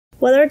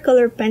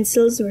watercolor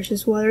pencils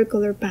versus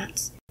watercolor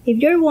pens. If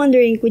you're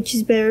wondering which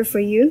is better for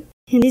you,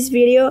 in this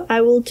video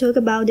I will talk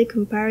about the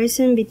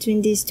comparison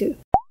between these two.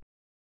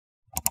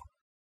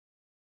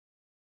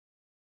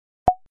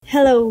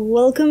 Hello,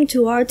 welcome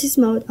to Artist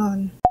Mode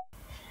On.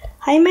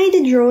 I made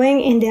a drawing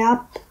in the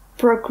app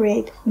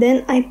Procreate,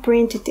 then I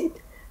printed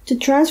it. To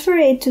transfer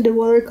it to the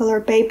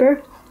watercolor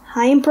paper,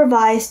 I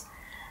improvised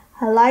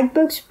a light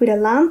box with a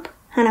lamp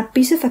and a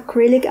piece of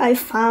acrylic I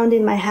found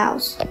in my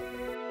house.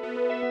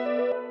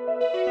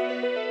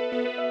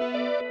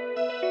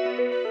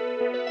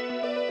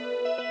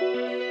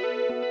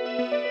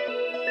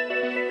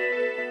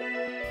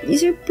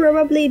 These are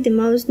probably the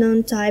most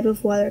known type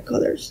of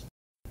watercolors.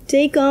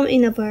 They come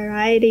in a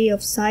variety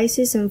of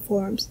sizes and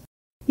forms.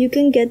 You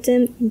can get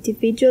them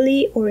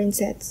individually or in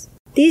sets.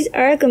 These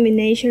are a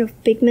combination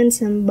of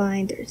pigments and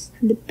binders.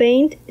 The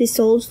paint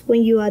dissolves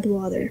when you add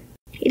water.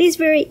 It is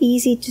very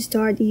easy to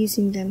start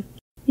using them.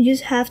 You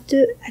just have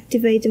to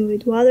activate them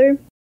with water,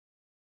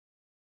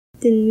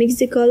 then mix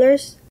the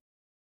colors,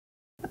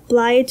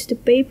 apply it to the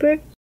paper,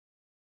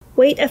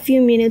 wait a few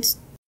minutes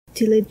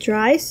till it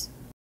dries,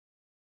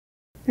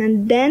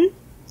 and then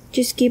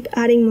just keep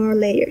adding more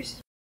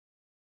layers.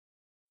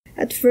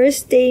 At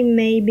first they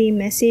may be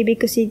messy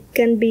because it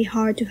can be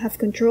hard to have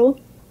control,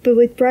 but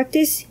with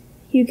practice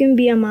you can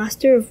be a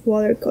master of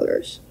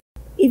watercolors.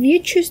 If you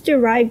choose the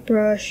right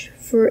brush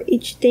for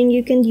each thing,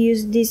 you can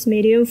use this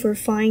medium for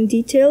fine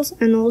details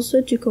and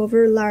also to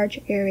cover large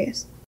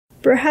areas.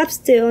 Perhaps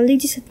the only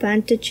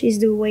disadvantage is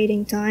the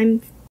waiting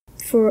time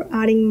for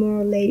adding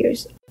more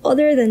layers.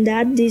 Other than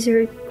that, these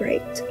are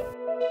great.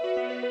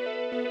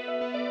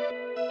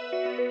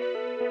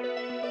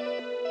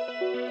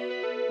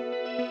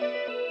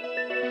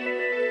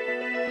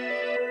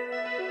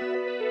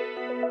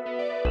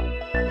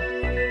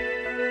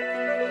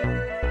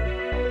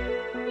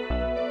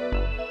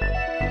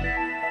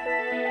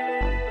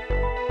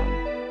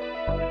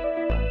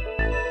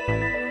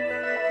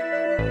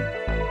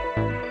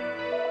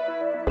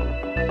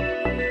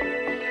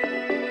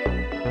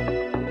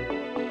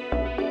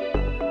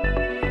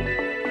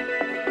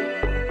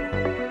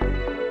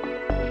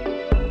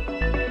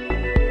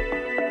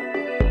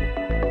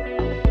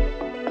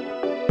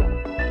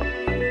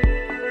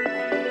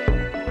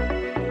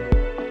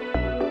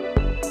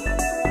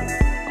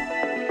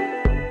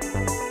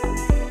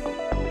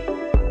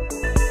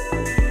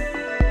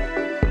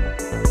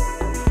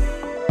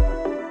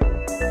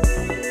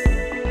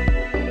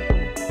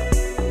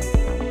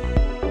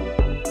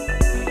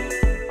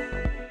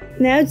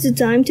 Now it's the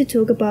time to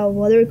talk about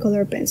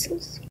watercolor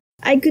pencils.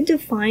 I could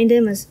define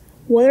them as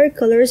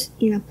watercolors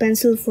in a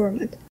pencil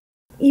format,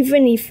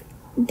 even if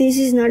this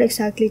is not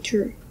exactly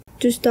true.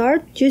 To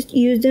start, just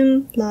use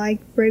them like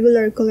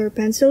regular color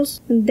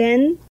pencils and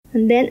then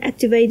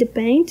activate the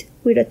paint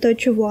with a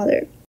touch of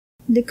water.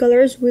 The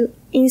colors will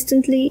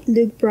instantly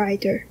look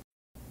brighter.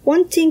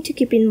 One thing to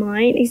keep in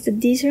mind is that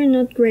these are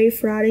not great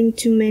for adding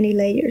too many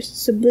layers,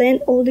 so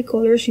blend all the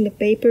colors in the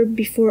paper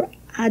before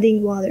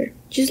adding water,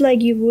 just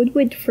like you would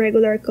with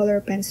regular color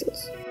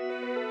pencils.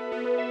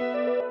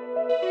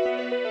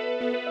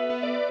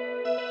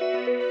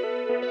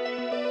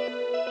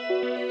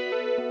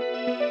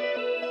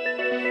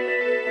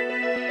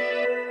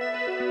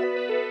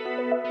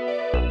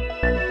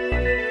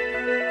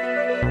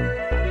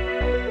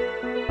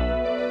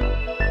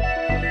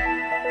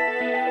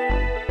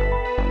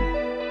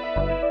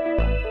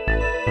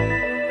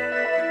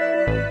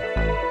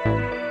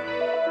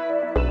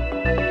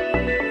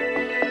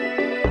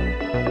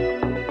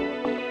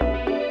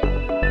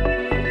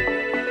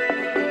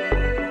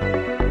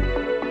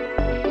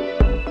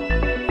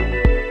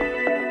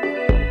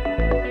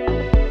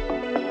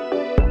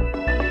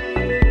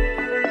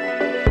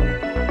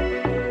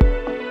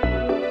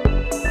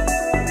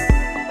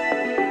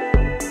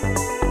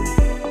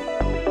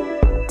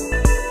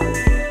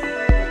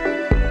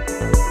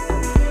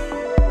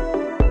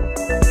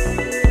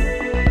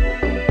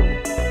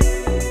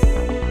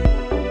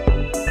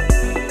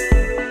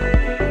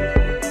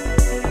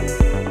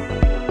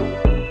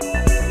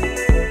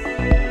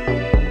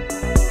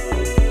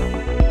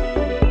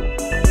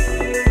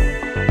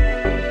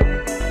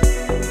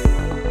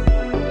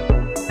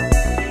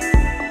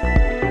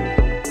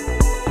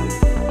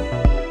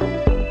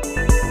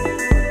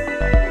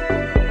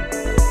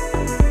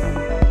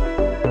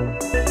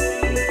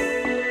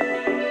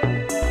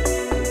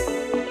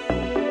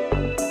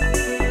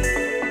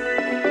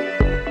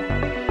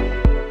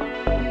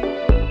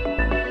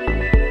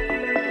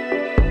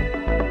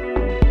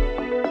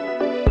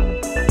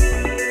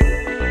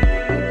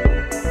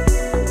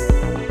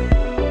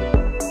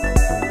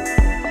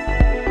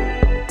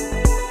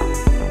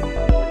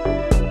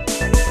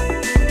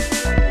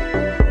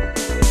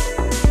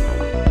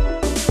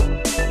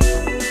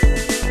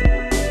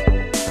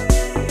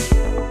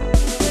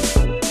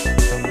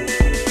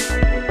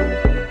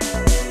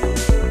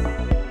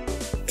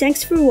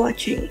 Thanks for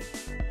watching.